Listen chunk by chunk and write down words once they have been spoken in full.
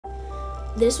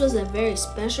This was a very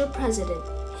special president.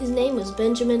 His name was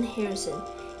Benjamin Harrison.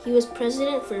 He was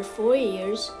president for 4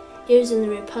 years. He was in the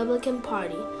Republican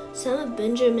Party. Some of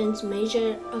Benjamin's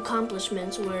major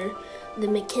accomplishments were the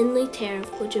McKinley Tariff,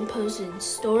 which imposed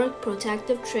historic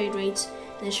protective trade rates,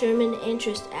 and the Sherman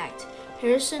Interest Act.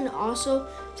 Harrison also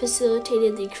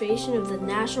facilitated the creation of the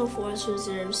National Forest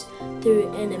Reserves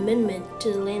through an amendment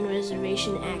to the Land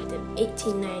Reservation Act of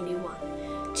 1891.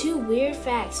 Two weird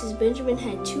facts is Benjamin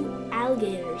had 2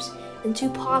 alligators and 2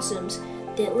 possums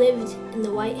that lived in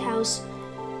the White House.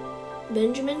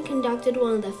 Benjamin conducted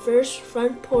one of the first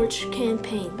front porch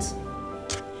campaigns.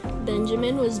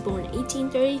 Benjamin was born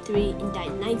 1833 and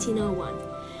died 1901.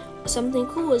 Something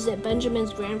cool was that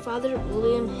Benjamin's grandfather,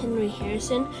 William Henry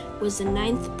Harrison, was the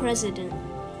 9th president